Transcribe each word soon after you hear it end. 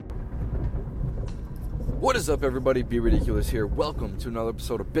What is up, everybody? Be Ridiculous here. Welcome to another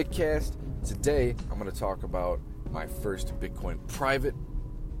episode of Bitcast. Today, I'm going to talk about my first Bitcoin private,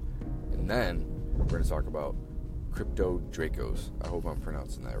 and then we're going to talk about Crypto Dracos. I hope I'm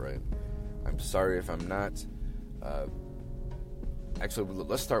pronouncing that right. I'm sorry if I'm not. Actually,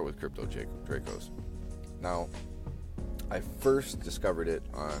 let's start with Crypto Dracos. Now, I first discovered it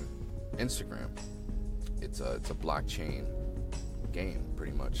on Instagram. It's a blockchain game,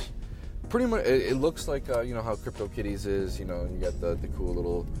 pretty much. It looks like how CryptoKitties is. You got the cool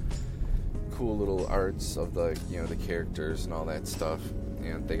little arts of the characters and all that stuff.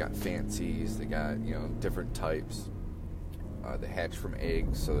 And they got fancies. They got different types. They hatch from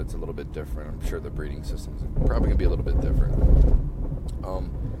eggs, so it's a little bit different. I'm sure the breeding system's probably gonna be a little bit different.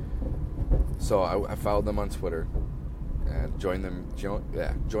 So I followed them on Twitter and joined the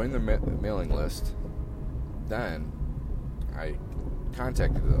mailing list. Then I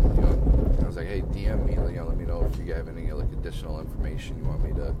contacted them. I was like, hey, DM me, let me know if you have any additional information you want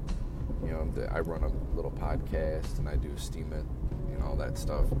me to, I run a little podcast and I do Steam it and all that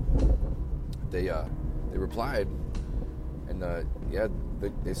stuff. They replied, and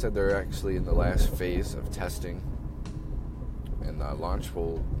they said they're actually in the last phase of testing, and launch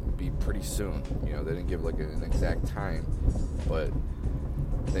will be pretty soon. They didn't give an exact time, but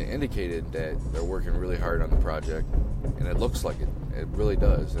they indicated that they're working really hard on the project, and it looks like it. It really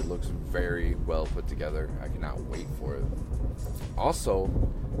does. It looks very well put together. I cannot wait for it. Also,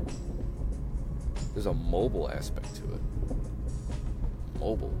 there's a mobile aspect to it.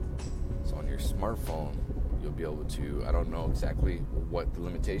 Mobile. So on your smartphone, you'll be able to, I don't know exactly what the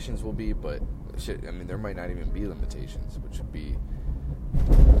limitations will be, but there might not even be limitations, which would be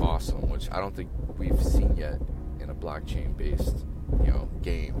awesome, which I don't think we've seen yet in a blockchain-based,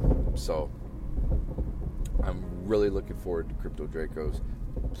 game. So I'm really looking forward to Crypto Dracos.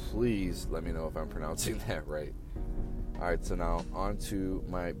 Please let me know if I'm pronouncing that right. Alright, so now on to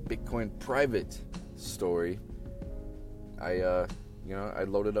my Bitcoin private story. I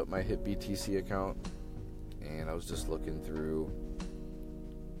loaded up my HitBTC account, and I was just looking through,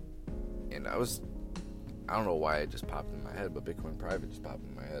 and I don't know why it just popped in my head, but Bitcoin private just popped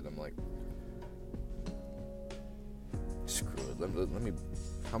in my head. I'm like, screw it. Let me.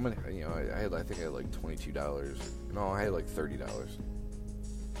 How many? I think I had like $22. No, I had like $30. I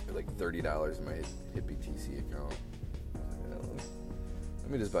had like $30 in my HitBTC account. Let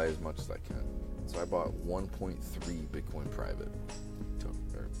me just buy as much as I can. So I bought 1.3 Bitcoin private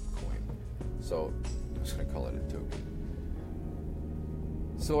coin. So I'm just gonna call it a token.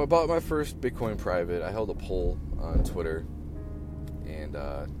 So I bought my first Bitcoin private. I held a poll on Twitter, and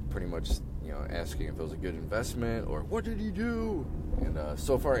pretty much asking if it was a good investment or what did he do. And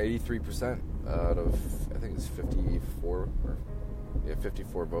so far, 83% out of, I think it's 54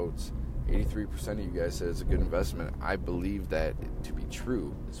 votes. 83% of you guys said it's a good investment. I believe that to be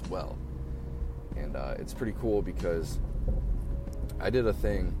true as well. And it's pretty cool because I did a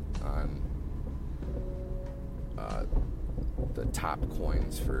thing on the top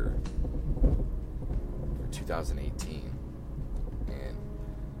coins for 2018. And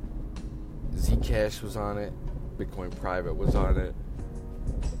Zcash was on it. Bitcoin private was on it.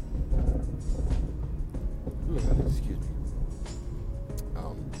 Excuse me.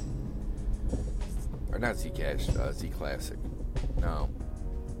 Or not Zcash, Z Classic. Now,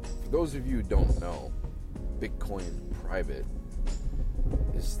 for those of you who don't know, Bitcoin private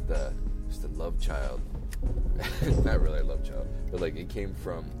is the love child. Not really a love child, but it came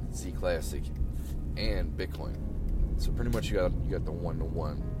from Z Classic and Bitcoin. So pretty much you got the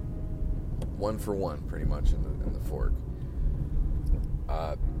 1-to-1. 1-for-1, pretty much in the fork.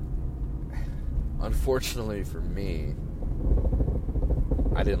 Unfortunately for me,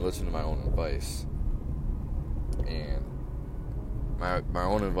 I didn't listen to my own advice, and my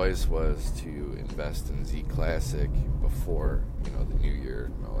own advice was to invest in Z Classic before the new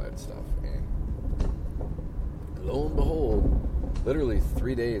year and all that stuff. And lo and behold, literally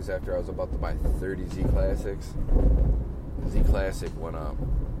 3 days after I was about to buy 30 Z Classics, Z Classic went up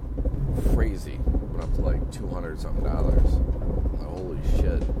crazy. Went up to like $200 something. Holy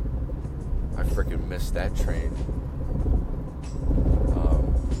shit. I freaking missed that train.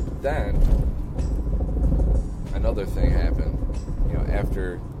 Then another thing happened.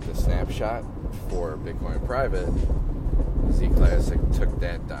 After the snapshot for Bitcoin private, Z Classic took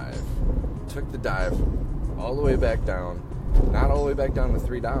that dive. Took the dive all the way back down. Not all the way back down to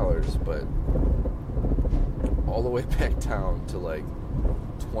 $3, but all the way back down to like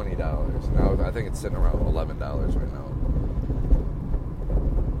 $20. Now I think it's sitting around $11 right now.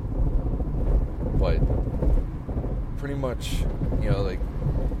 But pretty much,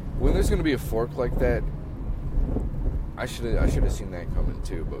 when there's going to be a fork like that, I should have seen that coming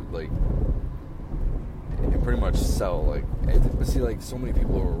too, but like, it pretty much sell like. But see, like, so many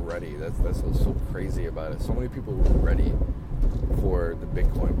people were ready. That's what's so crazy about it. So many people were ready for the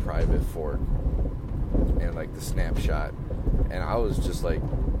Bitcoin private fork and like the snapshot, and I was just like,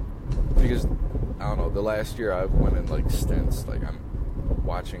 because I don't know, the last year I went in like stints. Like, I'm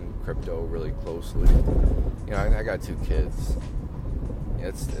watching crypto really closely. You know, I got 2 kids.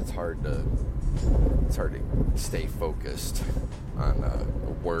 It's hard to stay focused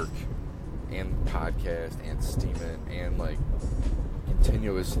on work and podcast and Steam It and like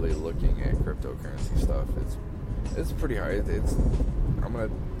continuously looking at cryptocurrency stuff. It's pretty hard. I'm gonna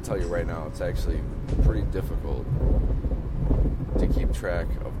tell you right now, it's actually pretty difficult to keep track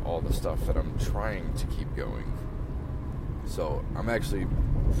of all the stuff that I'm trying to keep going. So I'm actually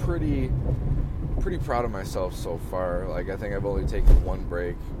pretty proud of myself so far. Like, I think I've only taken 1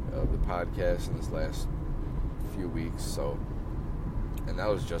 break of the podcast in this last few weeks. So, and that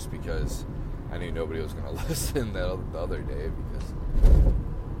was just because I knew nobody was going to listen the other day because,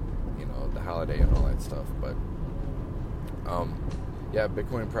 you know, the holiday and all that stuff. But, yeah,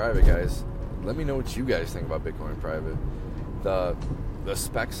 Bitcoin private, guys. Let me know what you guys think about Bitcoin private. The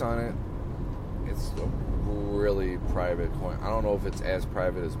specs on it, it's a really private coin. I don't know if it's as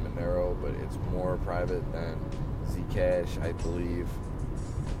private as Monero, but it's more private than Zcash, I believe.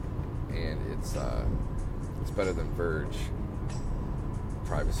 And it's better than Verge,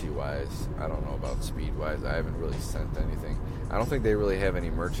 privacy-wise. I don't know about speed-wise. I haven't really sent anything. I don't think they really have any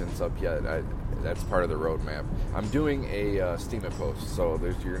merchants up yet. That's part of the roadmap. I'm doing a Steam It post, so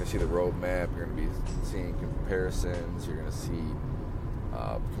you're going to see the roadmap. You're going to be seeing comparisons. You're going to see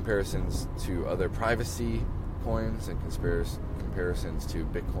comparisons to other privacy coins and comparisons to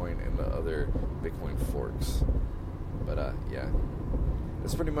Bitcoin and the other Bitcoin forks. But yeah,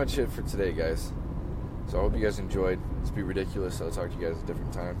 that's pretty much it for today, guys. So I hope you guys enjoyed. Let's be ridiculous. I'll talk to you guys at a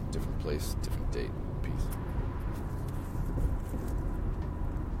different time, different place, different date.